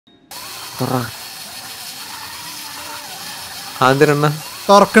ആന്തരണ്ണ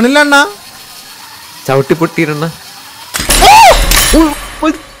തുറക്കണില്ല അണ്ണ. ചവിട്ടി പൊട്ടിയിരണ്ണ.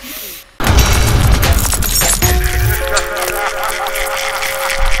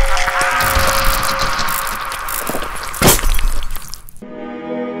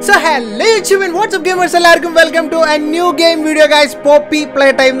 So hello YouTube and what's up gamers, എല്ലാവർക്കും welcome to A new game video guys. Poppy play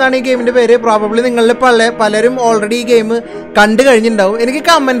time എന്നാണ് ഈ ഗെയിമിൻ്റെ പേര്. പ്രോബബ്ലി നിങ്ങളിൽ പലരും ഓൾറെഡി ഈ ഗെയിം കണ്ടു കഴിഞ്ഞിട്ടുണ്ടാവും. എനിക്ക്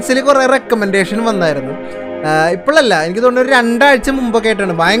കമൻസിൽ കുറേ റെക്കമെൻഡേഷൻ വന്നായിരുന്നു. ഇപ്പോഴല്ല, എനിക്ക് തോന്നുന്നു ഒരു 2 ആഴ്ച മുമ്പൊക്കെ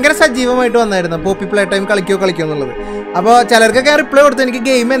ആയിട്ടാണ് ഭയങ്കര സജീവമായിട്ട് വന്നായിരുന്നു പോപ്പി പ്ലേ ടൈം കളിക്കോ എന്നുള്ളത്. അപ്പോൾ ചിലർക്കൊക്കെ റിപ്ലൈ കൊടുത്തു. എനിക്ക്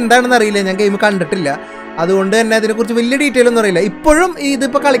ഗെയിം എന്താണെന്ന് അറിയില്ല, ഞാൻ ഗെയിം കണ്ടിട്ടില്ല, അതുകൊണ്ട് തന്നെ അതിനെക്കുറിച്ച് വലിയ ഡീറ്റെയിൽ ഒന്നും അറിയില്ല. ഇപ്പോഴും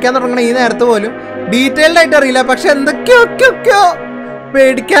ഇതിപ്പോൾ കളിക്കാൻ തുടങ്ങണം ഈ നേരത്തെ പോലും ഡീറ്റെയിൽഡ് ആയിട്ട് അറിയില്ല. പക്ഷെ എന്തൊക്കെയോ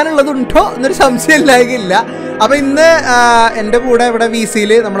പേടിക്കാനുള്ളതുണ്ടോ എന്നൊരു സംശയം ഇല്ലായില്ല. അപ്പൊ ഇന്ന് എന്റെ കൂടെ ഇവിടെ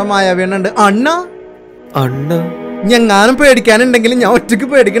VC-യില് നമ്മുടെ മായാവിയുണ്ട്. അണ്ണ ഞങ്ങാനും പേടിക്കാനുണ്ടെങ്കിലും ഞാൻ ഒറ്റയ്ക്ക്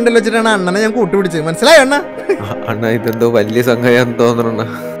പേടിക്കണ്ടല്ലോ വെച്ചിട്ടാണ് അണ്ണനെ ഞാൻ കൂട്ടുപിടിച്ചത്. മനസ്സിലായോ അണ്ണ? ഇതെന്തോ വലിയ സംഗതിയാ തോന്നുന്നു.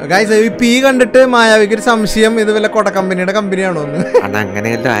 ഗൈസ്, ഈ പി കണ്ടിട്ട് മായാവിക്ക് ഒരു സംശയം ഇത് വല്ല കൊട കമ്പനിയുടെ കമ്പനിയാണോ എന്ന്.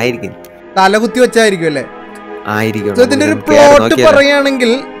 അങ്ങനെയല്ലോ ആയിരിക്കും, തല കുത്തി വെച്ചായിരിക്കും അല്ലേ? ആയിരിക്കും. ഇതിന്റെ ഒരു പ്ലോട്ട്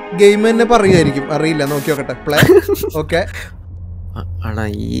പറയുകയാണെങ്കിൽ ഗെയിം തന്നെ പറയുമായിരിക്കും, അറിയില്ല, നോക്കി നോക്കട്ടെ. Play okay.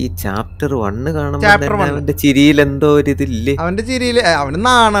 ഈ ചാപ്റ്റർ 1 കാണുമ്പോ അവന്റെ ചിരിയിൽ എന്തോ ഒരു ഇതില്ലേ? അവന്റെ ചിരിയില് അവന്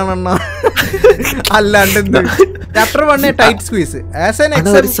നാണാണ് അല്ലാണ്ട് എന്ത്. Chapter 1 tight squeeze.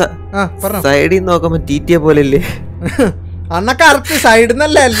 സൈഡിൽ നോക്കുമ്പോ TT പോലല്ലേ അണ്ണ? കറക്റ്റ് സൈഡിൽ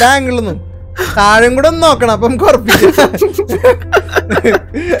നിന്നല്ല, എല്ലാ ആംഗിളിന്നും താഴെയും കൂടെ ഒന്ന് നോക്കണം, അപ്പം കുറപ്പില്ല.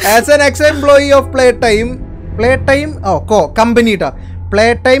 As an X employee of play time company ട്ടോ. പ്ലേ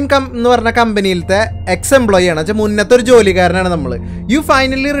ടൈം എന്ന് പറഞ്ഞ കമ്പനിയിലത്തെ എക്സ് എംപ്ലോയി ആണ്, വെച്ചാൽ മുന്നത്തെ ഒരു ജോലിക്കാരനാണ് നമ്മൾ. U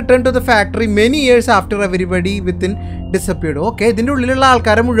finally return to the factory many years after everybody within disappeared. Okay, ഇതിൻ്റെ ഉള്ളിലുള്ള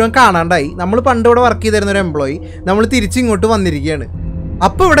ആൾക്കാരെ മുഴുവൻ കാണാണ്ടായി. നമ്മൾ പണ്ട് ഇവിടെ വർക്ക് ചെയ്തിരുന്ന ഒരു എംപ്ലോയി നമ്മൾ തിരിച്ചിങ്ങോട്ട് വന്നിരിക്കുകയാണ്.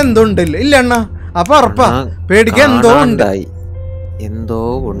 അപ്പൊ ഇവിടെ എന്തോ ഉണ്ടല്ലോ ഇല്ല അണ്ണ? അപ്പൊ ഉറപ്പാ പേടിക്കാൻ എന്തോ ഉണ്ടായി,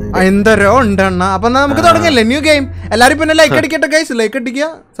 എന്തോരോ ഉണ്ട് അണ്ണ. അപ്പൊ നമുക്ക് തുടങ്ങല്ലേ ന്യൂ ഗെയിം. എല്ലാരും പിന്നെ ലൈക്ക് അടിക്കട്ടെ ഗൈസ്, ലൈക്ക് അടിക്കുക,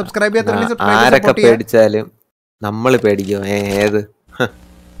 സബ്സ്ക്രൈബ് ചെയ്യാൻ. നമ്മൾ പേടിക്കോ? ഏത്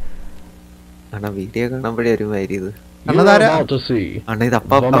വീഡിയോ കാണുമ്പോഴേ ഒരു മാതിരി ഇത്.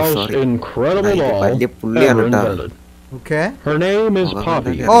 വലിയ പുള്ളിയാണ്.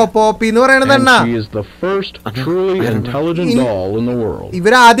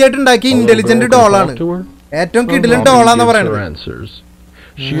 ഇവരാദ്യമായിട്ട് ഉണ്ടാക്കിയ ഇന്റലിജന്റ് ഡോളാണ്, ഏറ്റവും കിടിലൻ ഡോളാന്ന് പറയുന്നത്.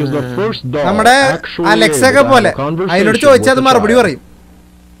 നമ്മുടെ അലക്സ ഒക്കെ പോലെ അതിനോട് ചോദിച്ചാൽ അത് മറുപടി പറയും.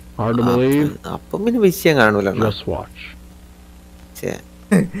 അപ്പം പിന്നെ വിഷയം കാണൂല.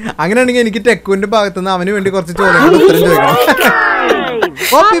 അങ്ങനെയാണെങ്കിൽ എനിക്ക് ടെക്കുവിന്റെ ഭാഗത്തുനിന്ന് അവന് വേണ്ടി കുറച്ച് ചോദ്യങ്ങൾ ഉത്തരം ചോദിക്കണം.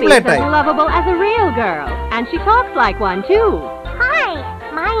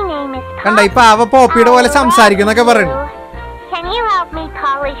 കണ്ട, ഇപ്പൊ അവ പോപ്പിയുടെ പോലെ സംസാരിക്കുന്നൊക്കെ പറയുന്നു.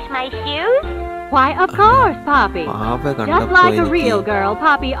 Why, of course, Poppy. Just like a real girl,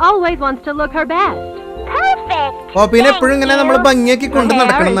 Poppy always wants to look her best. പോപ്പിനെ എപ്പോഴും ഇങ്ങനെ നമ്മൾ ഭംഗിയാക്കി കൊണ്ട്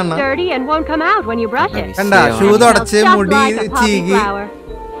നടക്കണം എന്നാണ്. കണ്ട, ഷൂ തുടച്ച് മുടി ചീകി.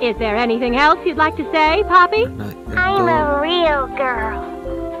 Is there anything else you'd like to say, Poppy? I'm a real girl,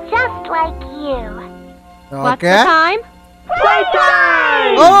 just like you. What's the time?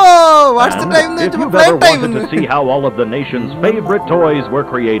 Playtime! Oh, what's the time? If you've ever wanted to see how all of the nation's favorite toys were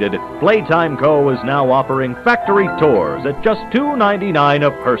created, Playtime Co. is now offering factory tours at just $2.99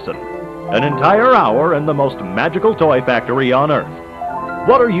 a person. An entire hour in the most magical toy factory on Earth.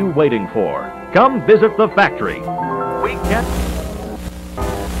 What are you waiting for? Come visit the factory. We can.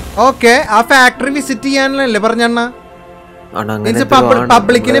 Okay, ആ factory visit ചെയ്യാനല്ലേ പറഞ്ഞണ്ണ?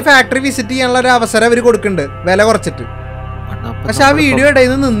 പബ്ലിക്കിന് factory visit ചെയ്യാനുള്ള ഒരു അവസരം അവർ കൊടുക്കുന്നുണ്ട്, വില കുറച്ചിട്ട്. പക്ഷെ ആ വീഡിയോ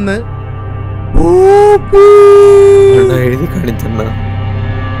ഇടയിൽ നിന്ന്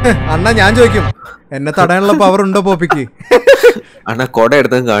അണ്ണ ഞാൻ ചോദിക്കും, എന്നെ തടയാനുള്ള പവർ ഉണ്ടോ പോപ്പിക്ക്? അണ്ണാ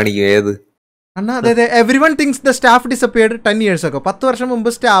അതെ, everyone things the staff disappeared 10 years ago. 10 വർഷം മുമ്പ്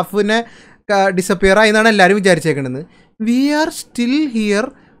സ്റ്റാഫിനെ ഡിസപ്പിയർ ആയി എന്നാണ് എല്ലാവരും വിചാരിച്ചേക്കുന്നത്. V are still here,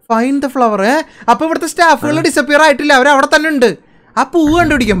 find the flower. അപ്പൊ ഇവിടുത്തെ സ്റ്റാഫുകൾ ഡിസപ്പിയർ ആയിട്ടില്ല, അവർ അവിടെ തന്നെ ഉണ്ട്. ആ പൂവ്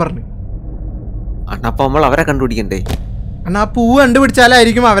കണ്ടുപിടിക്കാൻ പറഞ്ഞു. അവരെ കണ്ടുപിടിക്കണ്ടേ അണ്ണാ? ആ പൂവ്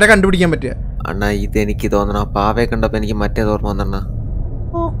കണ്ടുപിടിച്ചാലായിരിക്കും അവരെ കണ്ടുപിടിക്കാൻ പറ്റുക. അണ്ണാ ഇത് എനിക്ക് തോന്നണം, പാവയെ കണ്ടപ്പോ എനിക്ക് മറ്റേ ഓർമ്മ വന്നണ്ണ.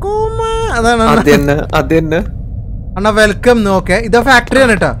 അതാണ് അണ്ണാ. വെൽക്കം. നോക്കെ, ഇതാ ഫാക്ടറി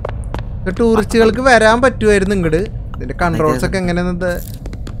ആണ് കേട്ടാ. ടൂറിസ്റ്റുകൾക്ക് വരാൻ പറ്റുമായിരുന്നു ഇങ്ങോട്ട്. ഇതിന്റെ കൺട്രോൾസ് ഒക്കെ എങ്ങനെയാ?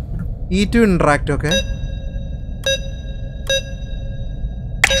 ഈ ടു ഇന്ററാക്ട് ഒക്കെ.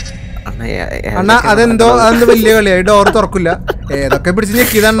 അണ്ണാ അതെന്തോ വലിയ കളിയായി, ഡോർ തുറക്കില്ല. ഏതൊക്കെ പിടിച്ച്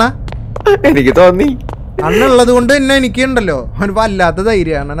ഞെക്കിയതണ്ണ? എനിക്ക് തോന്നി അണ്ണുള്ളത് കൊണ്ട് തന്നെ എനിക്കുണ്ടല്ലോ അവന് വല്ലാത്ത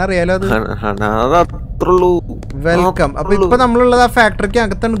ധൈര്യമാണ്, അറിയാലോ. അത് അത്രയുള്ളൂ. വെൽക്കം. അപ്പൊ ഇപ്പൊ നമ്മളുള്ളത് ആ ഫാക്ടറിക്ക്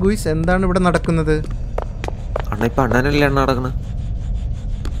അകത്താണ് ഗുയിസ്. എന്താണ് ഇവിടെ നടക്കുന്നത്? അണ്ണ ഇപ്പൊ അണ്ണനല്ലേ അണ്ണ നടക്കണ?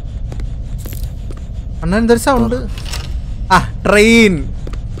 അണ്ണ എന്തൊരു സൗണ്ട്? ആ ട്രെയിൻ.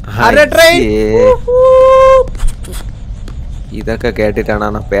 ട്രെയിൻ. ഇതൊക്കെ കേട്ടിട്ടാണ്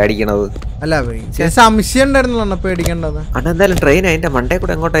അണ്ണ പേടിക്കണത്. അല്ല സംശയം ഉണ്ടായിരുന്നല്ലോ അണ്ണ പേടിക്കേണ്ടത്. അണ്ണ എന്തായാലും ട്രെയിൻ അതിന്റെ മണ്ടേ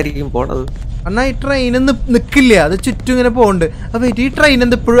കൂടെ എങ്ങോട്ടായിരിക്കും പോണത്? അണ്ണാ ഈ ട്രെയിൻ നിക്കില്ല, അത് ചുറ്റും ഇങ്ങനെ പോണ്ട്. അപ്പൊ ഈ ട്രെയിൻ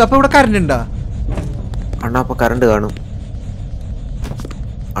എന്ത് ഇപ്പോഴും അപ്പൊ ഇവിടെ കറണ്ട് ഉണ്ടാ? അണ്ണ അപ്പൊ കറണ്ട് കാണും.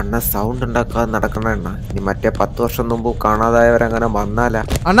 അണ്ണ സൗണ്ട് ഉണ്ടാക്കാതെ നടക്കണ അണ്ണ. ഇനി മറ്റേ 10 വർഷം മുമ്പ് കാണാതായവരങ്ങനെ വന്നാലാ?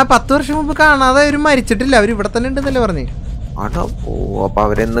 അണ്ണാ 10 വർഷം മുമ്പ് കാണാതായവര് മരിച്ചിട്ടില്ല, അവര് ഇവിടെ തന്നെ ഉണ്ടെന്നല്ലേ പറഞ്ഞേ. അണ്ണ ഓ അപ്പൊ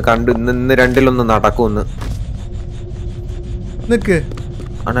അവരെന്ന് കണ്ടു. ഇന്ന് രണ്ടിലൊന്ന് നടക്കുമെന്ന്. നിക്ക്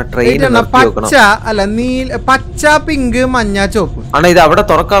അണ്ണ ട്രെയിൻ പച്ച അല്ല നീല, പച്ച പിങ്ക് മഞ്ഞ ചോപ്പ്. അണ്ണ ഇത് അവിടെ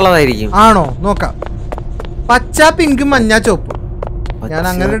തുറക്കാനുള്ളതായിരിക്കും. ആണോ നോക്കാം. പച്ച പിങ്ക് മഞ്ഞ ചോപ്പ്. ഞാൻ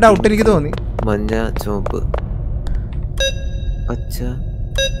അങ്ങനെ ഒരു ഡൗട്ട് എനിക്ക് തോന്നി. മഞ്ഞ ചോപ്പ് പച്ച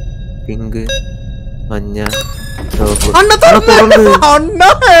പിങ്ക് മഞ്ഞ ചോപ്പ്. അണ്ണ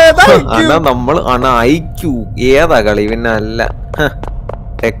നമ്മള് അണ്ണ ഐക്യു ഏതാ കളി? പിന്നെ അല്ല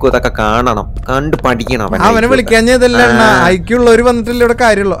ടെക്കു ഇതൊക്കെ കാണണം, കണ്ട് പഠിക്കണം. അവനെ വിളിക്കാഞ്ഞതല്ല അണ്ണ, ഐക്യുള്ളവര് വന്നിട്ടില്ല ഇവിടെ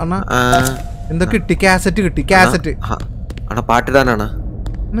കാര്യമുള്ളൂ. അണ്ണ എന്തോ കിട്ടി, കാസറ്റ് കിട്ടി. കാസറ്റ് അണ്ണ പാട്ടിടാനാണ്.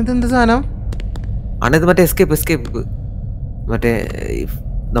 ഇതെന്ത് സാധനം? അണ്ണ ഇത് മറ്റേ എസ്കേപ്പ് മറ്റേ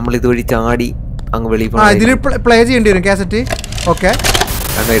നമ്മൾ ഇതുവഴി ചാടി അങ്ങ് വെളി ഇതിൽ പ്ലേ ചെയ്യേണ്ടി വരും കാസറ്റ്. ഓക്കെ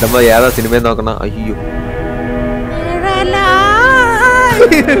അണ്ണ ഇടുമ്പോ ഏതാ സിനിമ നോക്കണം? അയ്യോ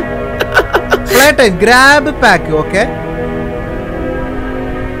Playtime grab pack. ഓക്കെ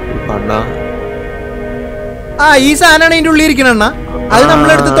അണ്ണ ഈ സാധനമാണ് ഇതിന്റെ ഉള്ളിൽ ഇരിക്കണ അണ്ണ. അത്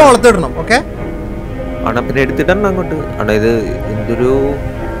നമ്മളെടുത്ത് തോളത്തിടണം. ഓക്കെ അണ്ണ പിന്നെ എടുത്തിട്ടണ്ണ അങ്ങോട്ട്. അണ്ണ ഇത് എന്തൊരു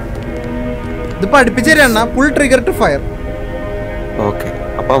ഇത് പഠിപ്പിച്ചു തരാം അണ്ണ. Full trigger to fire. Okay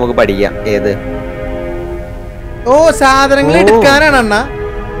അപ്പൊ നമുക്ക് പഠിക്കാം. ഏത്? ഓ സാധനങ്ങൾ എടുക്കാനാണ് അണ്ണ.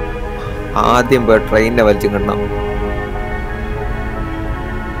 ആദ്യം പോയി ട്രെയിനിനെ വലിച്ചു കണ്ട.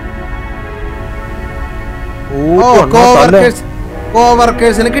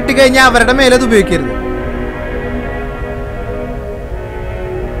 കോവർക്കേഴ്സിന് കിട്ടിക്കഴിഞ്ഞാൽ അവരുടെ മേലെ അത് ഉപയോഗിക്കരുത്.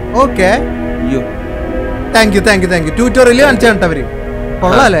 Okay thank you. ട്യൂട്ടോറിയൽ കാണിച്ചാണ് അവര്.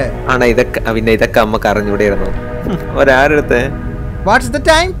 കൊള്ളാല്ലേ? ആണോ ഇതൊക്കെ? പിന്നെ ഇതൊക്കെ അമ്മക്ക് അറിഞ്ഞൂടെയായിരുന്നു. ഒരാരെടുത്ത് what's the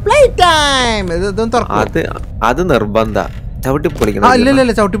time? Play time. അത് നിർബന്ധ. ചവിട്ടി പൊളിക്കണം.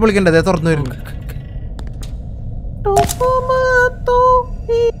 ഇല്ല ചവിട്ടി പൊളിക്കണ്ടത്. തുറന്നു വരുന്നു.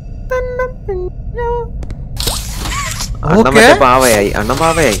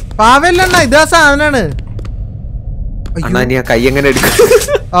 പാവയല്ല അണ്ണ, ഇതാ സാധനാണ്. അണ്ണാ നീ ആ കൈ എങ്ങനെ എടുക്കും?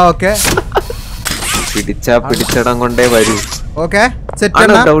 ഓക്കെ പിടിച്ചടം കൊണ്ടേ വരൂ. ഓക്കെ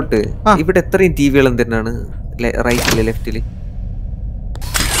ഡൗട്ട്, ഇവിടെ എത്രയും ടിവികൾ എന്തിനാണ്? റൈറ്റില് ലെഫ്റ്റില്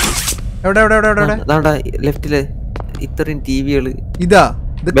ലെഫ്റ്റില് ഇത്രയും ടിവികള്. ഇതാ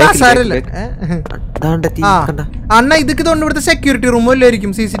അണ്ണ ഇതൊക്കെ തോന്നുന്നു ഇവിടുത്തെ സെക്യൂരിറ്റി റൂം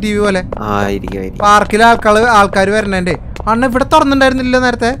വല്ലായിരിക്കും. CCTV പോലെ പാർക്കിലെ ആൾക്കാർ വരണേ. അണ്ണ ഇവിടെ തുറന്നിട്ടുണ്ടായിരുന്നില്ല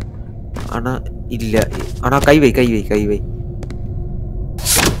നേരത്തെ? അണ്ണ ഇല്ല അണ്ണാ. കൈവൈ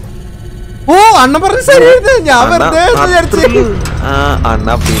ഓ അണ്ണ പറഞ്ഞു ശരിയായിരുന്നു. ഞാൻ വെറുതെ അണ്ണ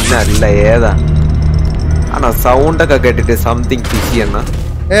പിന്നെ അല്ല ഏതാ അണ്ണ? സൗണ്ട് ഒക്കെ കേട്ടിട്ട് സംതിങ് ഫിഷി അണ്ണ.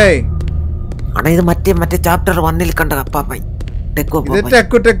 അണ്ണ ഇത് മറ്റേ ചാപ്റ്റർ 1 കണ്ട അപ്പാപ്പായി ടെക്കു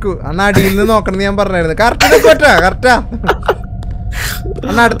അണ്ണ അടിയിൽ നിന്ന് നോക്കണം ഞാൻ പറഞ്ഞായിരുന്നു. കറക്റ്റാ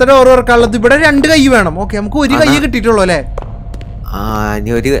അണ്ണ അടുത്ത ഡോർ തുറക്കാനുള്ളത്. ഇവിടെ 2 കൈ വേണം. ഓക്കെ നമുക്ക് 1 കൈ കിട്ടിയിട്ടുള്ളൂ അല്ലേ?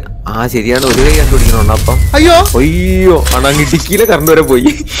 ശരിയാണ്, 1 കൈ കണ്ടുപിടിക്കണോ? അപ്പം അയ്യോ അണ്ണ ഇടുക്കിയിലെ കറണ്ട് വരെ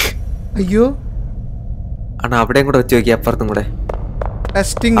പോയി. അയ്യോ അണ്ണ അവിടെയും കൂടെ വെച്ച് നോക്കി. അപ്പുറത്തും കൂടെ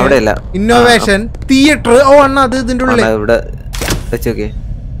ടെസ്റ്റിംഗ്, ഇന്നോവേഷൻ, തിയേറ്റർ. ഓ അണ്ണ അത് ഇതിന്റെ ഉള്ളിൽ ഇവിടെ വെച്ച് നോക്കിയേ.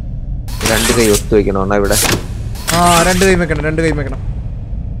 2 കൈ ഒത്തു വെക്കണോ അണ്ണ ഇവിടെ? 2 കൈ വെക്കണം.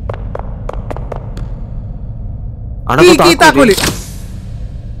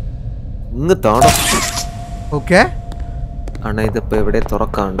 ഇങ്ങ് താണോ? ഓക്കെ അണ്ണ ഇതിപ്പോ എവിടെ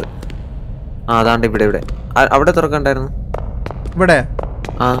തുറക്കാണ്ട്? അതാണ്ട് ഇവിടെ അവിടെ തുറക്കണ്ടായിരുന്നു. ഇവിടെ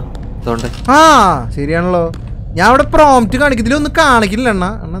ശരിയാണല്ലോ. ഞാൻ ഇവിടെ പ്രോംപ്റ്റ് കാണിക്കുന്നതിലൊന്നും കാണിക്കില്ല അണ്ണ.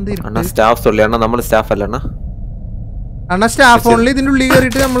 അണ്ണ സ്റ്റാഫ് ഉള്ളി അണ്ണ. നമ്മള് സ്റ്റാഫ് അല്ല അണ്ണ. സ്റ്റാഫ് ഓൺലി ഇതിന്റെ ഉള്ളിൽ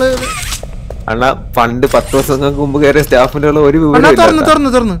കയറിയിട്ട് നമ്മള് അണ്ണ പണ്ട് 10 വർഷങ്ങൾക്ക് മുമ്പ് കയറിയ സ്റ്റാഫിന്റെ ഒരു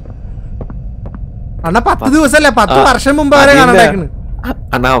തുറന്നു അണ്ണ. 10 ദിവസമല്ലേ, 10 വർഷം മുമ്പ് അവരെ കാണാണ്ടായിരുന്നു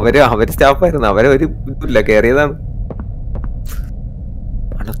അണ്ണ. അവര് സ്റ്റാഫായിരുന്നു. അവരെ ഒരു ഇല്ല കയറിയതാണ്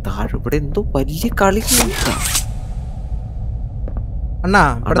അണ്ണ. താഴെ ഇവിടെ എന്തോ വലിയ കളി അണ്ണ.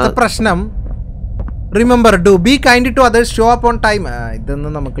 ഇവിടുത്തെ പ്രശ്നം remember do be kind to others, show up on time.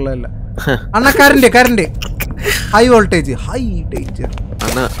 ഇതൊന്നും നമുക്കുള്ളതല്ല അണ്ണ. Current high voltage, high danger.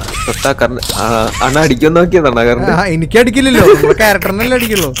 അണ്ണ തൊട്ടാ കറണ്ട് അണ്ണ അടിക്കാൻ നോക്കിയതാണ് കറണ്ട്. എനിക്ക് അടിക്കില്ലല്ലോ, ക്യാരക്ടറിനല്ലേ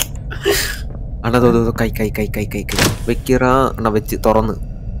അടിക്കുള്ളൂ. അണ്ണ കൈ കൈ കൈ കൈ കൈ കൈ വെക്കിറ അണ്ണ വെച്ച് തുറന്ന്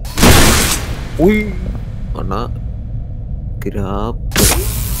അണ്ണ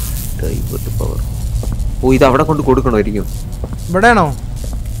പവർ. ഓ ഇത് അവിടെ കൊണ്ട് കൊടുക്കണമായിരിക്കും. ഇവിടെയാണോ?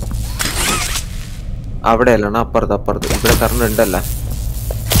 അവിടെ അല്ല അപ്പുറത്ത് അപ്പുറത്ത്. ഇവിടെ കറണ്ട് ഉണ്ടല്ല.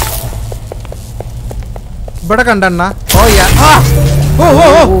 ഇവിടെ കണ്ടെണ്ണ.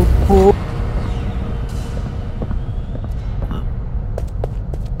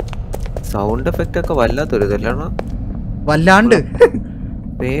 സൗണ്ട് എഫക്റ്റ് ഒക്കെ വല്ലാത്തൊരു ഇതല്ലാണ്. വല്ലാണ്ട്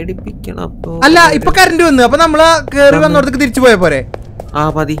പേടിപ്പിക്കണം. അല്ല ഇപ്പൊ കറണ്ട് വന്നു. അപ്പൊ നമ്മള് കേറി വന്നോടത്തേക്ക് തിരിച്ചു പോയ പോരെ? ആ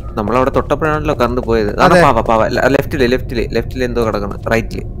മതി. നമ്മളവിടെ തൊട്ടപ്പോഴാണല്ലോ കറണ്ട് പോയത്. ലെഫ്റ്റില് ലെഫ്റ്റില് ലെഫ്റ്റില് എന്തോ കിടക്കണം.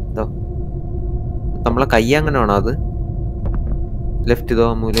 റൈറ്റില് എന്തോ നമ്മളെ കൈ അങ്ങനെ വേണോ? അത് ലെഫ്റ്റ് ഇതോ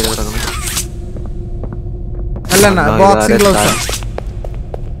മൂലയിൽ കിടക്കണം.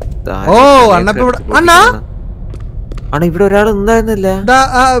 അണ്ണ ഇവിടെ ഒരാൾ ഉണ്ടായിരുന്നില്ല.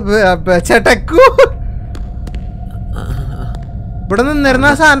 ഇവിടെ നിന്നിരുന്ന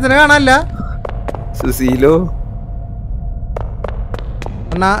സാധനത്തിനെ കാണാനല്ല. സുശീലോ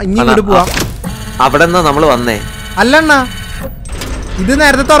ഇങ്ങോട്ട് പോവാ. അവിടെ നമ്മള് വന്നേ അല്ലണ്ണ, ഇത്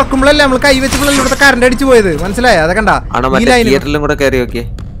നേരത്തെ തുറക്കുമ്പോഴല്ലേ നമ്മള് കൈ വെച്ചപ്പോഴല്ലേ ഇവിടുത്തെ കറണ്ട് അടിച്ചു പോയത്. മനസ്സിലായോ? അതൊക്കെ കണ്ടാ? തിയേറ്ററിലും കൂടെ കയറി നോക്കിയേ.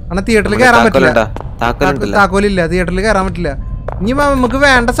 അണ്ണാ തിയേറ്ററിൽ കയറാൻ പറ്റില്ല, താക്കോലില്ല. തിയേറ്ററിൽ കയറാൻ പറ്റില്ല. ഇനി നമുക്ക്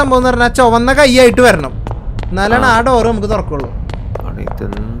വേണ്ട സംഭവം എന്ന് പറഞ്ഞാൽ ചുവന്ന കൈയായിട്ട് വരണം, എന്നാലാണ് ആ ഡോറ് നമുക്ക് തുറക്കുള്ളൂ.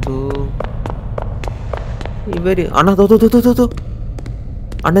 ഇവര്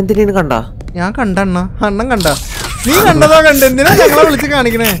അണ്ണന്തിനു കണ്ട? ഞാൻ കണ്ടണ്ണ. അണ്ണൻ കണ്ട? നീ കണ്ടതോ? കണ്ട എന്തിനാ ഞങ്ങളെ വിളിച്ച്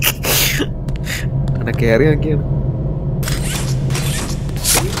കാണിക്കണേ? കേറി നോക്കിയാണ്.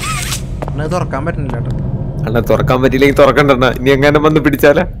 തുറക്കാൻ പറ്റുന്നില്ല കേട്ടോ. അണ്ണ തുറക്കാൻ പറ്റില്ലെങ്കിൽ തുറക്കണ്ട. ഇനി എങ്ങനെ വന്ന്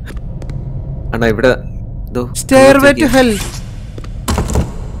പിടിച്ചാലാ? അണ്ണ ഇവിടെ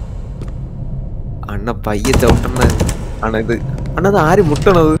അണ്ണ പയ്യെ ചവിട്ടണ. അണ്ണ ഇത് അണ്ണത് ആര്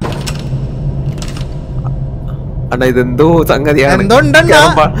മുട്ടണത്? അണ്ണ ഇതെന്തോ സംഗതിയാണ്.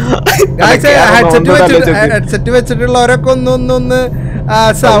 ഹെഡ്സെറ്റ് വെച്ചിട്ടുള്ളവരൊക്കെ ഒന്ന്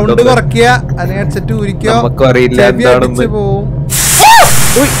സൗണ്ട് കുറയ്ക്കുക, അല്ലെങ്കിൽ ഹെഡ്സെറ്റ് ഊരിക്കോ. നമുക്കും അറിയില്ല എന്താണെന്ന്.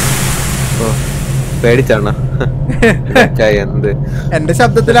 പേടിച്ചാണ എന്ത്? എന്റെ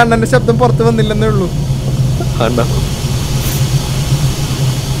ശബ്ദത്തിൽ അണ്ണന്റെ ശബ്ദം പുറത്ത് വന്നില്ലെന്നേ ഉള്ളൂ.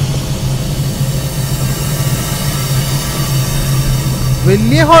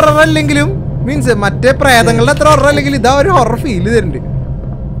 വലിയ ഹൊറർ അല്ലെങ്കിലും, മീൻസ് മറ്റേ പ്രേതങ്ങളുടെ അത്ര ഹൊറർ അല്ലെങ്കിലും ഇതാ ഒരു ഹൊറർ ഫീൽ തരുന്നുണ്ട്.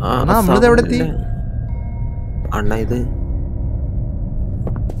 നമ്മളിത് എവിടെ എത്തി? അണ്ണ ഇത്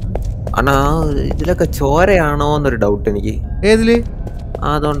അണ്ണാ ഇതിലൊക്കെ ചോരയാണോ എന്നൊരു ഡൗട്ട് എനിക്ക്. ഏതില്?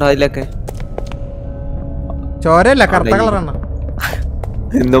 അതുകൊണ്ട് അതിലൊക്കെ ചോരയല്ല, കറുത്ത കളറാണ്.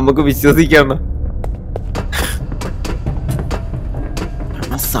 നമുക്ക് വിശ്വസിക്കാം.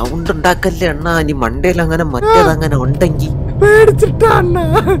 സൗണ്ട് ഉണ്ടാക്കല്ലേ അണ്ണാ. ഇനി മണ്ടയിൽ അങ്ങനെ മറ്റേതങ്ങനെ ഉണ്ടെങ്കിൽ പേടിച്ചിട്ടാണ്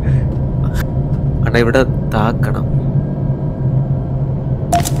അണ്ണ ഇവിടെ താക്കണം.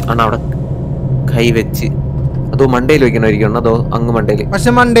 അണ്ണ അവിടെ കൈ വെച്ച് അതോ മണ്ടയിൽ വെക്കണമായിരിക്കും. അതോ അങ്ങ് മണ്ടയില്.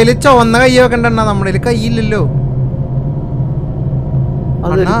 പക്ഷെ മണ്ടയില് ചുവന്ന കൈ വെക്കണ്ട. നമ്മുടെ കൈയില്ലല്ലോ.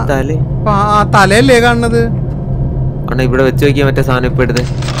 തലയല്ലേ കാണുന്നത്? അണ്ണ ഇവിടെ വെച്ച് നോക്കിയാ മറ്റേ സാധനം ഇപ്പൊ എടുത്ത്.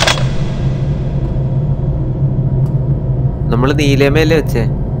 നമ്മള് നീലേമല്ലേ വെച്ചേ?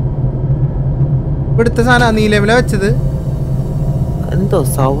 ഇവിടുത്തെ സാധനം നീലേമല വെച്ചത്. എന്തോ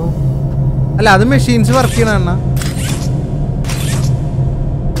സൗണ്ട് അല്ല, അത് മെഷീൻസ് വർക്ക് ചെയ്യണ അണ്ണ.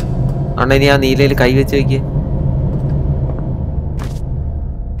 അണ്ണ ഇനി ആ നീലയില് കൈ വെച്ച് നോക്കിയേ.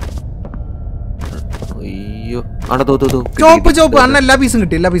 അയ്യോ അണ്ണ ചോപ്പ് ചോപ്പ്. അണ്ണ എല്ലാ പീസും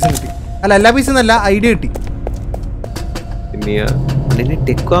കിട്ടി, എല്ലാ പീസും കിട്ടി. അല്ല എല്ലാ പീസും നല്ല ഐഡിയ കിട്ടി. പിന്നെ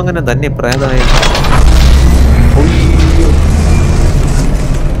ടെക്കോ അങ്ങനെ തന്നെ പ്രേതമായ.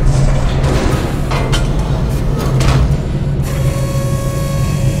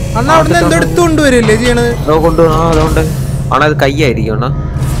 അണ്ണ അവിടുന്ന് എന്തോ എടുത്തു കൊണ്ടുവരില്ലേ ചെയ്യണത്? അതുകൊണ്ട് ആണോ അത് കൈയായിരിക്കും അണ്ണ?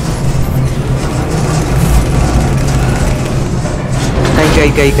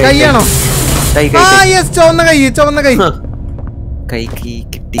 കൈയാണോ? ചുവന്ന കൈ, ചുവന്ന കൈ. കൈ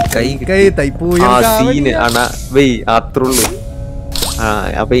കിട്ടി. കൈ തൈപ്പൂയ അത്രയുള്ളൂ.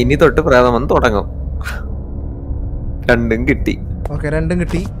 അപ്പൊ ഇനി തൊട്ട് പ്രേതം വന്ന് തുടങ്ങും. രണ്ടും കിട്ടി. ഓക്കെ, രണ്ടും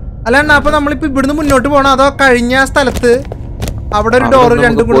കിട്ടി. അല്ല അണ്ണ, അപ്പൊ നമ്മളിപ്പോ ഇവിടുന്ന് മുന്നോട്ട് പോണോ അതോ കഴിഞ്ഞ സ്ഥലത്ത് അവിടെ ഒരു ഡോർ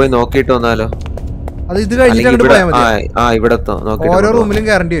രണ്ടും പോയി നോക്കിട്ട് വന്നാലോ? അത് ഇത് കഴിഞ്ഞിട്ട് പോയാൽ മതി. ഇവിടെ ഓരോ റൂമിലും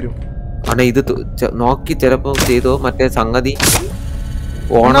കയറേണ്ടി വരും. അണ്ണാ ഇത് നോക്കി ചിലപ്പോ ചെയ്തോ മറ്റേ സംഗതി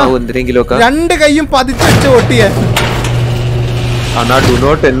ഓണാവും എന്തിനെങ്കിലും ഒക്കെ. രണ്ട് കൈയും പതിച്ചു ഓട്ടിയ അണ്ണാ ഡു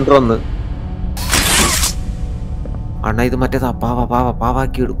നോട്ട് എൻറർ ഒന്ന്. അണ്ണാ ഇത് മറ്റേതാ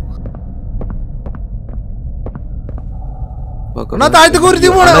പാവാക്കി ഇടും. അണ്ണാ താഴത്തേക്ക് ഉരുത്തി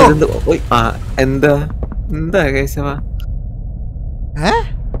പോണോ? എന്താ എന്താ കേശവ?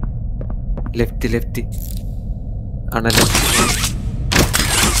 ലെഫ്റ്റ് ആണ്.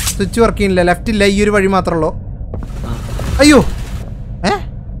 സ്വിച്ച് വർക്ക് ചെയ്യുന്നില്ല. ലെഫ്റ്റ് ഇല്ല, ഈ ഒരു വഴി മാത്രമല്ലോ. അയ്യോ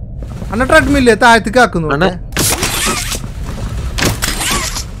അണ്ണ ട്രെഡ്മില്ലേ താഴത്തേക്ക് ആക്കുന്നു.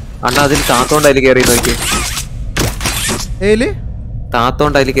 അണ്ണ അതിൽ താത്തോണ്ട് അതിൽ കയറി നോക്കിയേ. ഏല്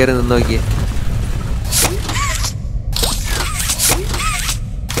താത്തോണ്ട് അതിൽ കയറി നിന്ന് നോക്കിയേ.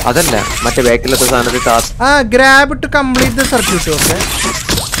 അതല്ല മറ്റേ ബാക്കിലത്തെ സാധനത്തിൽ grab to complete the circuit. Okay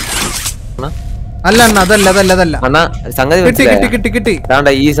അല്ല അണ്ണ അതല്ല അണ്ണ സംഗതി കിട്ടി.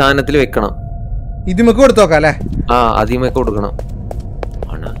 ഈ സാധനത്തിൽ വെക്കണം. ഇതിമക്ക് കൊടുത്തോക്കാം അല്ലേ? അതിമൊക്കെ കൊടുക്കണം.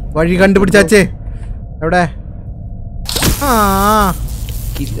 വഴി കണ്ടുപിടിച്ചാച്ചേ. എവിടെ?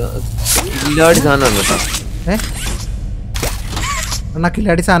 കില്ലാടി സാധനം കേട്ടോ. അണ്ണാ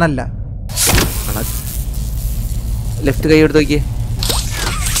കില്ലാടി സാധനല്ല. ലെഫ്റ്റ് കൈ എടുത്ത് നോക്കിയേ.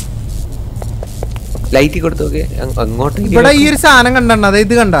 ലൈറ്റ് കൊടുത്ത് നോക്കിയേ. അങ്ങോട്ട് ഇവിടെ ഈ ഒരു സാധനം കണ്ടണ്ണ. അതെ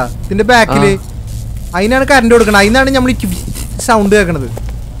ഇത് കണ്ട ഇതിന്റെ ബാക്കില്. അതിനാണ് കറണ്ട് കൊടുക്കണത്. അതിനാണ് നമ്മൾ സൗണ്ട് കേൾക്കണത്.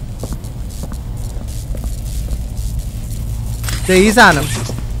 ഈ സാധനം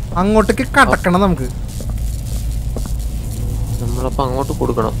അങ്ങോട്ടേക്ക് കടക്കണം നമുക്ക്. നമ്മളപ്പോ അങ്ങോട്ട്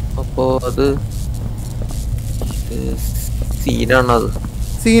കൊടുക്കണം. അപ്പോ അത് സീനാണ്. അത്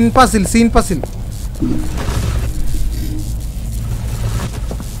സീൻ പസിൽ.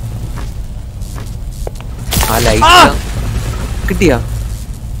 ആ ലൈറ്റ് കിട്ടിയാ?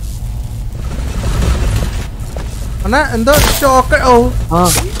 അണ്ണാ എന്തോ ഷോക്ക്.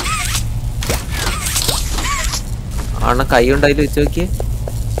 അണ്ണ കൈ കൊണ്ട് അതിൽ വെച്ച് നോക്കിയേ.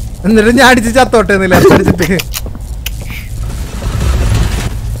 എന്നിട്ട് ഞാൻ അടിച്ച് ചത്തോട്ടെ അടിച്ചിട്ട്.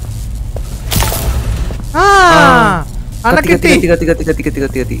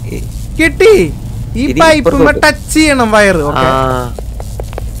 കിട്ടി. ഈ പൈപ്പ് ടച്ച് ചെയ്യണം വയറ്.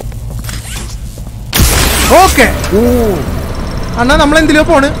 ഓക്കെ അണ്ണാ നമ്മളെന്തിലോ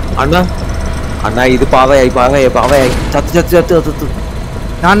പോണ്. അണ്ണാ ഇത് പാവയായി ചത്ത്.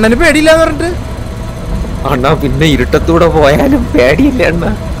 അണ്ണന് പേടിയില്ലാന്ന് പറഞ്ഞിട്ട്. അണ്ണാ പിന്നെ ഇരുട്ടത്തൂടെ പോയാലും പേടിയില്ല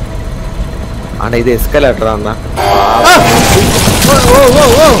അണ്ണാ. ഇത് എസ്കലേറ്റർ അണ്ണാ.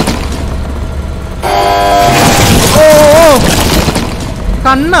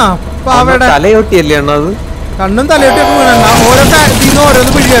 കണ്ണാ പാവയുടെ തലയൊട്ടിയല്ലേ അണ്ണാ അത്? കണ്ണും തലയൊട്ടിയൊക്കെ വീണ. ഓരോ ഫാക്ടറിന്ന്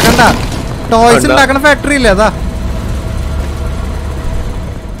ഓരോന്ന് പിടിക്കണ്ട. ടോയ്സ് ഉണ്ടാക്കണ ഫാക്ടറി ഇല്ലേ അതാ.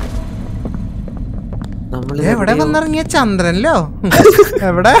 എവിടെ വന്നിറങ്ങിയ ചന്ദ്രനല്ലോ?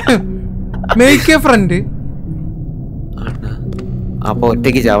 എവിടെ മേക്ക് ഫ്രണ്ട്? അപ്പൊ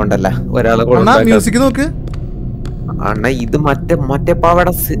ഒറ്റയ്ക്ക് ചാവണ്ടല്ല, ഒരാളെ മ്യൂസിക് നോക്ക്. അണ്ണ ഇത് മറ്റേ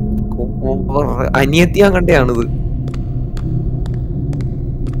പാവയുടെ അനിയത്തിയാ കണ്ടെയാണിത്.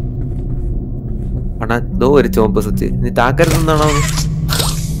 അണ്ണാ ദോ ഒരു ചോമ്പ് സ്വിച്ച്. നീ താക്കരുതെന്നാണോ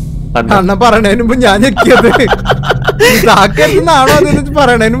അണ്ണ പറയണതിന് മുമ്പ് ഞാൻ ഞെക്കിയത്? താക്കരുതെന്നാണോ അതിന്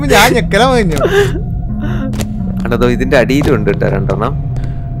പറയണതിന് മുമ്പ് ഞാൻ ഞെക്കല കഴിഞ്ഞു. അണ്ണതോ ഇതിന്റെ അടിയിലും ഉണ്ട് കേട്ടോ രണ്ടെണ്ണം.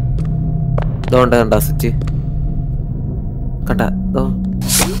 ഇതോണ്ട് കണ്ട സ്വിച്ച് കണ്ട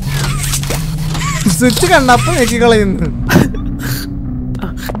സ്വിച്ച് കണ്ടപ്പോ ഞെക്കി കളയുന്നു.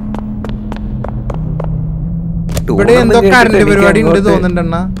 ഇവിടെ എന്തോ കറണ്ട് പരിപാടി ഉണ്ട്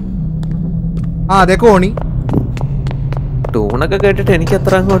തോന്നുന്നുണ്ടെണ്ണ. അതെ കോണി ടൂണൊക്കെ കേട്ടിട്ട് എനിക്ക്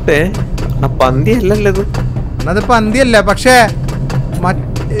അത്ര അങ്ങോട്ടേ പന്തി അല്ലല്ലോ ഇത്. അത് പന്തിയല്ല, പക്ഷേ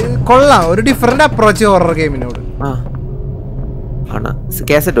കൊള്ളാം. ഒരു ഡിഫറെന്റ് അപ്രോച്ച് ഹൊറർ ഗെയിമിനോട്.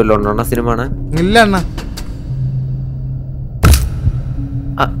 കാസറ്റ് വല്ലതും ഉണ്ടോ സിനിമ? ഇല്ല അണ്ണ.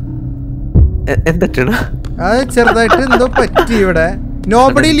 എന്താണ് അത് ചെറുതായിട്ട് എന്തോ പറ്റി ഇവിടെ.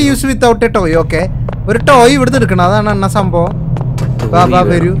 Nobody leaves without A toy. Okay ഒരു ടോയ് ഇവിടുന്ന് എടുക്കണം. അതാണ് അണ്ണ സംഭവം. ബാബാ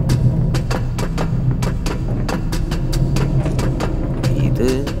വരൂ. ഇത്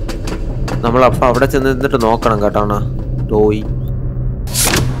നമ്മളപ്പോ അവിടെ ചെന്നിട്ട് നോക്കണം കേട്ടോ അണ്ണാ. ടോയ്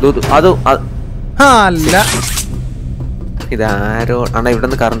അത് അല്ല. ഇതാരോ അണ്ണാ ഇവിടെ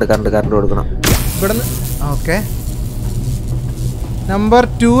നിന്ന് കറണ്ട് കൊടുക്കണം ഇവിടെ. ഓക്കെ നമ്പർ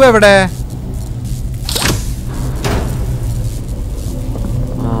 2 എവിടെ?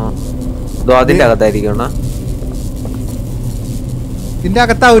 അതിന്റെ അകത്തായിരിക്കും അണ്ണാ. ഇതിന്റെ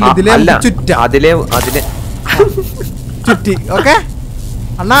അകത്താവൂല. ഇതിലെ ചുറ്റി. ഓക്കെ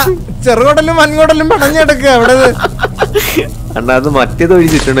അണ്ണാ ചെറുകോടലും വൻകോടലും പണഞ്ഞെടുക്കുക അവിടെ. അണ്ണാ അത് മറ്റേത് ഒഴി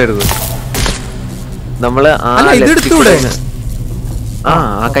ചുറ്റണായിരുന്നു. നമ്മള് ഇതെടുത്തൂടെ? ആ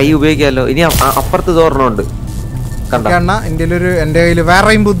കൈ ഉപയോഗിക്കാമല്ലോ. ഇനി അപ്പുറത്ത് തോരണമുണ്ട് കണ്ട. എന്റെ കയ്യില്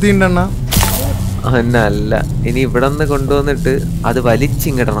വേറെയും ബുദ്ധി ഉണ്ടെണ്ണ. അല്ല ഇനി ഇവിടെ നിന്ന് കൊണ്ടുവന്നിട്ട് അത്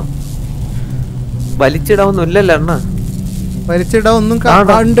വലിച്ചിങ്ങിടണം. വലിച്ചിടാവൊന്നും ഇല്ലല്ലോ അണ്ണ. വലിച്ചിടാൻ ഒന്നും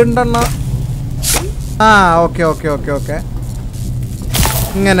കണ്ടുണ്ടെണ്ണ. ഓക്കെ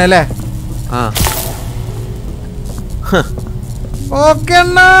ഇങ്ങനെ അല്ലേ? ആ ഓക്കെ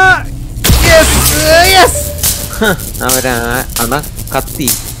അണ്ണാ. അവരാ അണ്ണാ കത്തി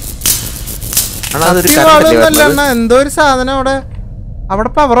അണ്ണ എന്തോ ഒരു സാധനം അവിടെ അവിടെ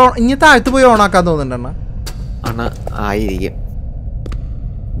പവർ ഇനി താഴ്ത്തു പോയി ഓണാക്കാൻ തോന്നുന്നുണ്ട് അണ്ണ. ആയിരിക്കും.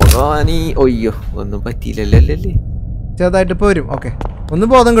 ഭഗവാനി ഒയ്യോ ഒന്നും പറ്റിയില്ലല്ലേ. ചെറുതായിട്ട് ഇപ്പൊ വരും. ഓക്കെ ഒന്ന്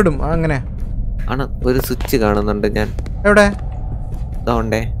ബോധം കിടും. അങ്ങനെ അണ്ണ ഒരു സ്വിച്ച് കാണുന്നുണ്ട് ഞാൻ. എവിടെ?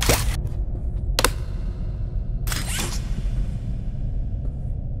 ഇതോണ്ടേ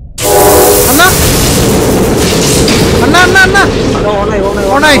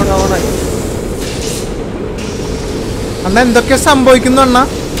അണ്ണ എന്തൊക്കെ സംഭവിക്കുന്നു അണ്ണ?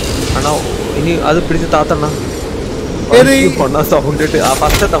 അണ്ണാ ഇനി അത് പിടിച്ച് താത്തണ്ണ. സൗണ്ട് ഇട്ട്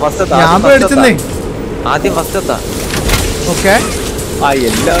ഞാൻ പേടിച്ചെന്നേ. ആദ്യം ഫസ്റ്റത്താ. ഓക്കെ ആ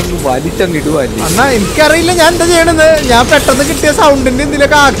എല്ലാം വലിച്ചങ്ങ് ഇടുവല്ലേ അണ്ണാ. എനിക്കറിയില്ല ഞാൻ എന്താ ചെയ്യണെന്ന്. ഞാൻ പെട്ടെന്ന് കിട്ടിയ സൗണ്ടിന്റെ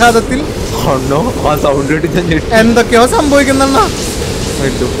എന്തിലൊക്കെ ആഘാതത്തിൽ ആ സൗണ്ട് ഇട്ട് ഞാൻ എന്തൊക്കെയോ സംഭവിക്കുന്നെണ്ണ.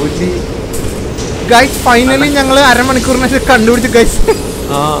 ഗൈസ് ഫൈനലി ഞങ്ങള് അരമണിക്കൂറിനെ കണ്ടുപിടിച്ചു ഗൈസ്.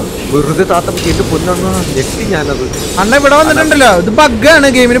 വെറുതെ താത്തം കേട്ട് പൊന്നണ്ണ ഞെട്ടി ഞാനത്. അണ്ണ ഇവിടെ വന്നിട്ടുണ്ടല്ലോ, ഇത് ബഗ്ഗാണ്.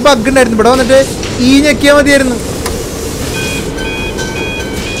 ഗെയിമിന് ബഗ് ഉണ്ടായിരുന്നു. ഇവിടെ വന്നിട്ട് ഈ ഞെക്കിയാ മതിയായിരുന്നു.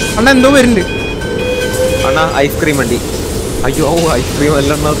 അണ്ണ എന്തോ വരുന്നുണ്ട് അണ്ണ. ഐസ്ക്രീം വണ്ടി. അയ്യോ ഐസ്ക്രീം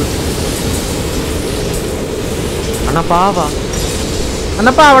അല്ലണ്ണത്. അണ്ണ പാവ.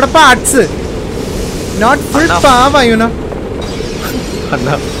 അണ്ണപ്പാ അവിടെ പാർട്സ് നോട്ട് ഫുൾ പാവ യുനോ. അണ്ണ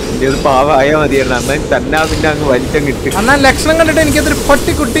ഇത് പാവായാ മതിയായിരുന്നു. അണ്ണ തന്നെ പിന്നെ അങ്ങ് വലിച്ചങ്ങ് ഇട്ട്. അണ്ണാ ലക്ഷണം കണ്ടിട്ട് എനിക്കതൊരു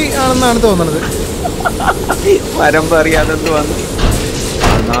പട്ടിക്കുട്ടി ആണെന്നാണ് തോന്നുന്നത്. മരം പറയാതെന്ത് വന്നു.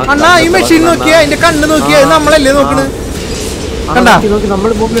 അണ്ണാ ഈ മെഷീൻ നോക്കിയാ, അതിന്റെ കണ്ണ് നോക്കിയാ, നമ്മളല്ലേ നോക്കണ്? കണ്ടാ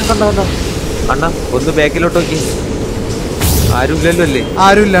നമ്മള് മുമ്പിൽ കണ്ടോ അണ്ണ? ഒന്ന് ബാക്കിലോട്ട് നോക്കി. ആരുമില്ലല്ലോ അല്ലേ?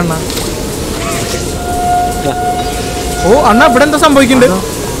 ആരുമില്ല അണ്ണ. ഓ അണ്ണ ഇവിടെ എന്താ സംഭവിക്കുന്നുണ്ട്?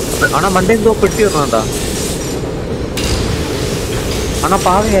 അണ്ണ മണ്ട എന്തോ പെട്ടി വന്നാ അണ്ണ.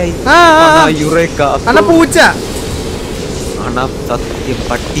 പാവയായി അണ്ണ പൂച്ച. അണ്ണ സത്യം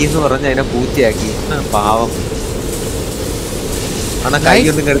പട്ടി എന്ന് പറഞ്ഞ അതിനെ പൂച്ചയാക്കി. പാവം. അണ്ണ കൈ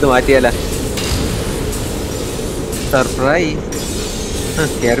ഒന്നും കരുത്ത് മാറ്റിയാല. സർപ്രൈസ്.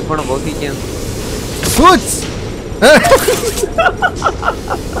 കേറിപ്പോണ പോക്കിക്കാൻ.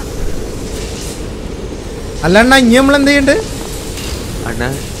 അല്ല അണ്ണ ഇനി നമ്മൾ എന്ത് ചെയ്യണ്ട്? അണ്ണ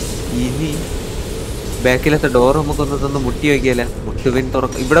ഇനി ബാക്കിലത്തെ ഡോർ നമുക്കൊന്ന് മുട്ടി വെക്കിയല്ല. മുട്ടുവിൻ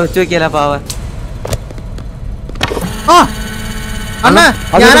തുറക്ക ഇവിടെ വെച്ച് വെക്കിയല്ല പാവ. അണ്ണ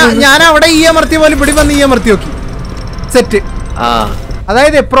ഞാൻ അവിടെ ഈ അമർത്തിയ പോലെ ഇവിടെ വന്ന് ഈ അമർത്തി നോക്കി. സെറ്റ്.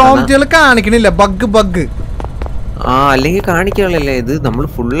 അതായത് പ്രോംപ്റ്റുകൾ കാണിക്കണില്ല. ബഗ്. അല്ലെങ്കിൽ കാണിക്കാനുള്ളല്ലേ. ഇത് നമ്മൾ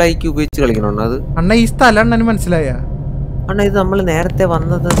ഫുൾ ഐക്യു ഉപയോഗിച്ച് കളിക്കണം. അത് അണ്ണ ഈ സ്ഥലം അണ്ണന് മനസ്സിലായ? അണ്ണ ഇത് നമ്മൾ നേരത്തെ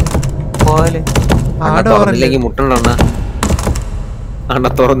വന്നത് പോലെ. തുറന്നില്ലെങ്കിൽ മുട്ടണ്ട. അണ്ണ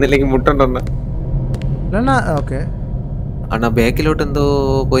തുറന്നില്ലെങ്കിൽ മുട്ടണ്ട. അണ്ണ ബാക്കിലോട്ട് എന്തോ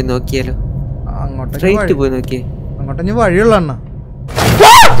പോയി നോക്കിയാലോ. അങ്ങോട്ട് പോയി നോക്കിയേ. അങ്ങോട്ട് വഴിയുള്ള അണ്ണ.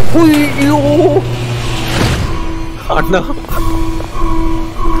 അണ്ണ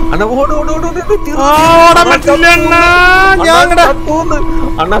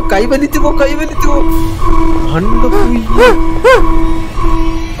അണ്ണ കൈവലിച്ചു പോ.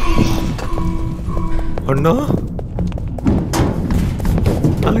 അണ്ണ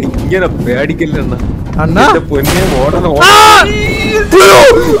ഇങ്ങനെ പേടിക്കല്ല അണ്ണ. പൊന്നെ ഓടണം.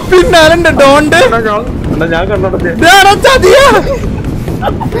 പിന്നാലുണ്ട് ഡോണ്ട്. ഞാൻ കണ്ടോട്ടെ.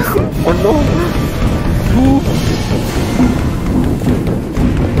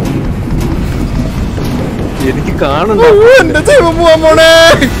 എനിക്ക് കാണുന്നു. എന്റെ ജീവൻ പോവാൻ പോണേ.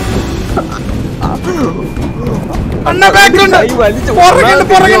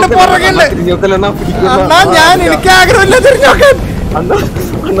 ഞാൻ എനിക്ക് ആഗ്രഹമില്ല തിരിഞ്ഞോക്കാൻ.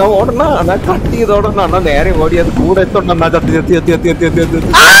 അണ്ണ ഓടണ. അണ്ണ കട്ട് ചെയ്തോടണ. അണ്ണ നേരെ ഓടിയത് കൂടെ എത്തണ്ട. ചത്തി.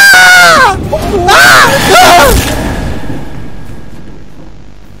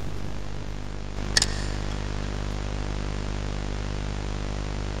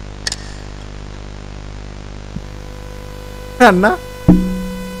 അണ്ണ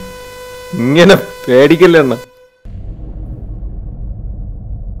ഇങ്ങനെ പേടിക്കല്ലേ അണ്ണ.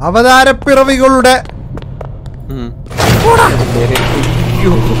 അവതാരപ്പിറവികളുടെ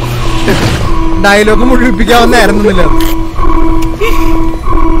ഡയലോഗ് മുഴുവിപ്പിക്കാവുന്നായിരുന്നില്ല.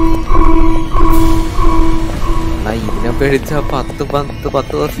 ഇതിനെ പേടിച്ച 10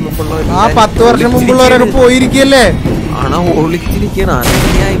 വർഷം മുമ്പുള്ളവർ. 10 വർഷം മുമ്പുള്ളവരൊക്കെ പോയിരിക്കല്ലേ? ആണോ ഒളിച്ചിരിക്കണ.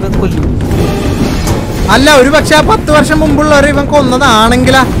 ഇവൻ കൊല്ലും. അല്ല ഒരു പക്ഷെ 10 വർഷം മുമ്പുള്ളവരെ ഇവൻ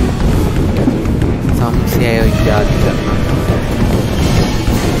കൊന്നതാണെങ്കിലാ സംശയം.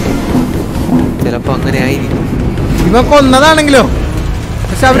 ചിലപ്പോ അങ്ങനെ ആയിരിക്കും. ഇവൻ കൊന്നതാണെങ്കിലോ?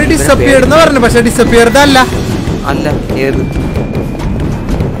 പക്ഷെ അവര് ഡിസപ്പിയർഡ് എന്ന് പറഞ്ഞു. പക്ഷെ ഡിസപ്പിയർഡ് അല്ല. അല്ല ഏത്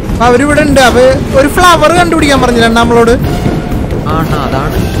അവരിവിടെ ഉണ്ട്. അവ ഒരു ഫ്ലവർ കണ്ടുപിടിക്കാൻ പറഞ്ഞില്ല നമ്മളോട്. ആണ്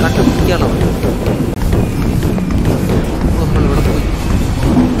അതാണ് കണ്ടുപിടിക്കാണോ. നമ്മളിവിടെ പോയി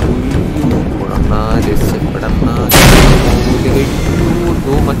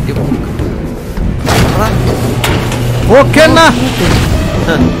മറ്റേ ഓക്കെ അണ്ണാ.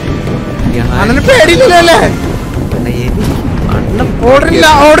 അണ്ണന് പേടിയില്ലല്ലേ? ഓടില്ല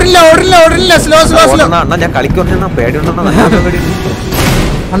ഓടില്ല ഓടില്ല ഓടില്ല. Slow slow slow. അണ്ണാ ഞാൻ കളിക്കുന്ന പേടിയുണ്ടെന്നാ.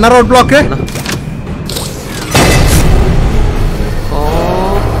 അണ്ണ റോഡ് ബ്ലോക്ക്.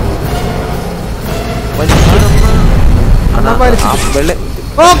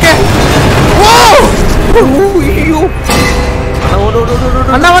 ഓക്കെ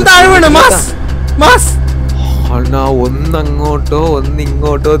അണ്ണ അവൻ താഴെ വീണ്. Mass mass. അണ്ണാ ഒന്നങ്ങോട്ടോ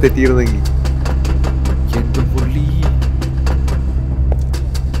ഒന്നിങ്ങോട്ടോ തെറ്റിയിരുന്നെങ്കിൽ എന്റെ പുള്ളി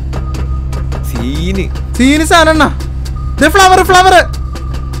സീന് സാധനം. Flower flower.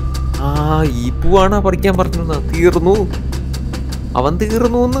 ആ ഈ പൂവാണ് പറിക്കാൻ പറഞ്ഞിരുന്ന. തീർന്നു അവൻ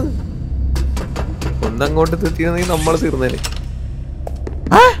തീർന്നു. ഒന്നങ്ങോട്ട് തെറ്റിയിരുന്നെങ്കിൽ നമ്മള് തീർന്നേനെ.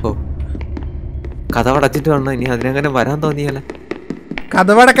 ഓ കഥ അടച്ചിട്ട് വേണം ഇനി അതിനങ്ങനെ വരാൻ തോന്നിയാല. കഥ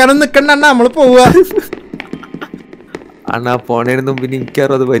വടക്കാനൊന്നും നിക്കണ്ട അണ്ണ, നമ്മള് പോവാ. അണ്ണാ പോണേന് മുമ്പ്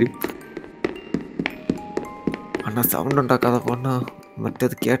മിക്കവാറും അത് വരും. അണ്ണാ സൗണ്ട് ഉണ്ടാക്കാതെ പോണ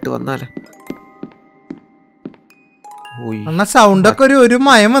മറ്റേത് കേട്ട് വന്നാല. അണ്ണ സൗണ്ട് ഒക്കെ ഒരു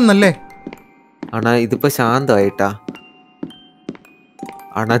മയം വന്നല്ലേ. അണ്ണാ ഇതിപ്പോ ശാന്തമായിട്ടാ.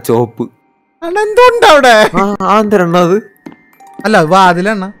 അണ്ണാ ചോപ്പ്. അണ്ണ എന്തുണ്ട് അവിടെ? ആന്തരണ്ണ അത് അല്ല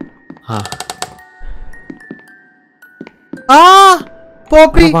വാതിലണ്ണ. ആ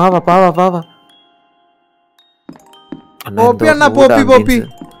പോപ്പി. പാവ പാവ പാവ. പോപ്പി അണ്ണ പോപ്പി പോപ്പി.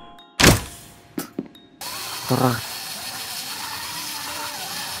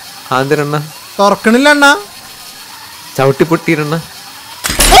 ആന്തരണ്ണ തുറക്കണില്ല അണ്ണ. ചവിട്ടി പൊട്ടിരണ്ണ.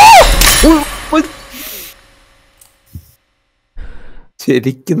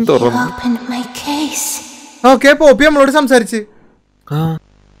 ശരിക്കും തുറന്നു. ഓക്കെ പോപ്പി നമ്മളോട് സംസാരിച്ച്.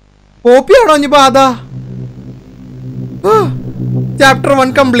 പോപ്പിയാണോ ഇനി ബാധ? Chapter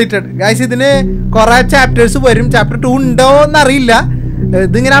 1 completed guys. ഇതിന് കുറെ ചാപ്റ്റേഴ്സ് വരും. ചാപ്റ്റർ 2 ഉണ്ടോ എന്നറിയില്ല.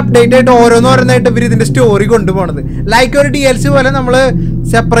 ഇതിങ്ങനെ അപ്ഡേറ്റ് ആയിട്ട് ഓരോന്നോരോന്നായിട്ട് ഇവർ ഇതിന്റെ സ്റ്റോറി കൊണ്ടുപോകണത്. ലൈക്ക് ഒരു DLC പോലെ നമ്മള്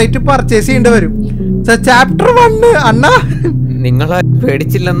സെപ്പറേറ്റ് പർച്ചേസ് ചെയ്യേണ്ടി വരും. ചാപ്റ്റർ 1 അണ്ണാ നിങ്ങളെ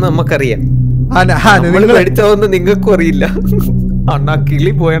പേടിച്ചില്ലെന്ന് നമുക്കറിയാം. പേടിച്ചതൊന്നും നിങ്ങൾക്കും അറിയില്ല. അണ്ണാ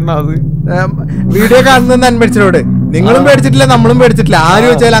കിളി പോയണ്ണ. അത് വീഡിയോ കാണുന്ന അൻപടിച്ചോട് നിങ്ങളും പേടിച്ചിട്ടില്ല നമ്മളും പേടിച്ചിട്ടില്ല. ആര്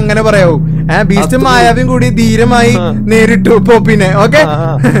വെച്ചാൽ അങ്ങനെ പറയാവൂ. ബീസ്റ്റും മായാവിയും കൂടി ധീരമായി നേരിട്ടു പോപ്പിനെ. ഓക്കെ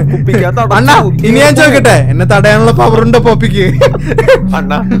അണ്ണാ ഇനി ഞാൻ ചോദിക്കട്ടെ, എന്നെ തടയാനുള്ള പവർ ഉണ്ടോ പോപ്പിക്ക്?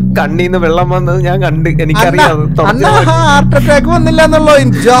 അണ്ണാ കണ്ണീന്ന് വെള്ളം വന്നത് ഞാൻ കണ്ട്. എനിക്കറിയാം. അണ്ണാ ഹാർട്ട് അറ്റാക്ക് വന്നില്ല എന്നുള്ളോ.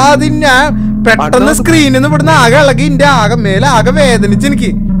 ജാതിന് പെട്ടെന്ന് സ്ക്രീനിൽ നിന്ന് ഇവിടുന്ന് ആകെ ഇളകി എന്റെ ആകെ മേലെ ആകെ വേദനിച്ച്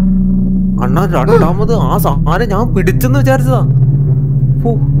എനിക്ക്. അണ്ണാ രണ്ടാമത് ആ സാധനം ഞാൻ പിടിച്ചെന്ന് വിചാരിച്ചതാ.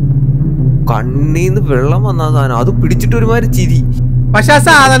 കണ്ണീന്ന് വെള്ളം വന്ന സാധനം അത് പിടിച്ചിട്ട് ഒരുമാതിരി ചിരി. പക്ഷെ ആ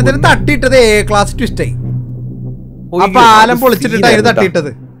സാധനത്തിന് തട്ടിയിട്ടത് A ക്ലാസ് ട്വിസ്റ്റ് ആയി. ആ പാലം പൊളിച്ചിട്ടിട്ട് അതിന് തട്ടിയിട്ടത്.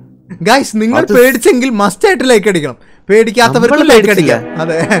 ഗൈസ് നിങ്ങൾ പേടിച്ചെങ്കിൽ മസ്റ്റ് ആയിട്ട് ലൈക്ക് അടിക്കണം. പേടിക്കാത്തവർക്ക് ലൈക്ക് അടിക്കാം.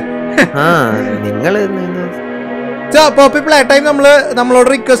 അതെ പോപ്പി പ്ലേ ടൈം നമ്മളോട്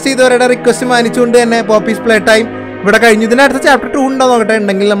റിക്വസ്റ്റ് ചെയ്തവരുടെ റിക്വസ്റ്റ് മാനിച്ചുകൊണ്ട് തന്നെ പോപ്പീസ് പ്ലേ ടൈം ഇവിടെ കഴിഞ്ഞു. ഇതിനടുത്ത ചാപ്റ്റർ 2 ഉണ്ടോ നോക്കട്ടെ.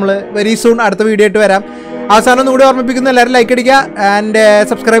 ഉണ്ടെങ്കിൽ നമ്മൾ വെരി സൂൺ അടുത്ത വീഡിയോ ആയിട്ട് വരാം. അവസാനം ഒന്നുകൂടി ഓർമ്മിപ്പിക്കുന്നു, എല്ലാവരും ലൈക്ക് അടിക്കുക. ആൻഡ്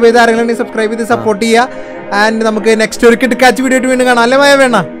സബ്സ്ക്രൈബ് ചെയ്ത് ആരെങ്കിലും സബ്സ്ക്രൈബ് ചെയ്ത് സപ്പോർട്ട് ചെയ്യുക. ആൻഡ് നമുക്ക് നെക്സ്റ്റ് ഒരു കിടക്കാച്ച് വീഡിയോ ആയിട്ട് വീണ്ടും കാണാം. അല്ലേ മായ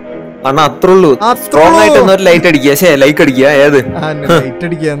വേണ? ലൈറ്റ് അടിക്കുക.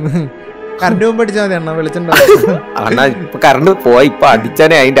 കറണ്ട് പോകുമ്പോ അടിച്ചാൽ മതി. എണ്ണ വെളിച്ചുണ്ടോ? കറണ്ട് പോയി ഇപ്പൊ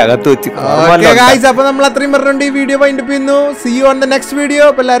അടിച്ചാനേ അതിന്റെ അകത്ത് വെച്ച്. അപ്പൊ നമ്മൾ അത്രയും പറഞ്ഞുകൊണ്ട് ഈ വീഡിയോ വൈൻഡ് അപ്പ് ചെയ്യുന്നു. See you on the next video.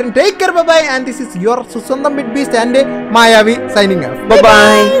 അപ്പൊ എല്ലാവരും take care, bye bye, and this is your സ്വന്തം big beast and Mayavi signing off. Bye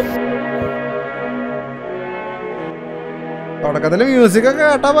bye. തുടക്കത്തില് മ്യൂസിക് ഒക്കെ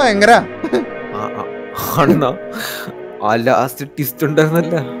കേട്ടാ ഭയങ്കര ലാസ്റ്റ് ട്വിസ്റ്റ്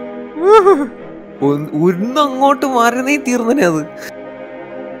ഉണ്ടായിരുന്നല്ല. ഒന്നങ്ങോട്ട് മാറുന്നേ തീർന്നേ അത്.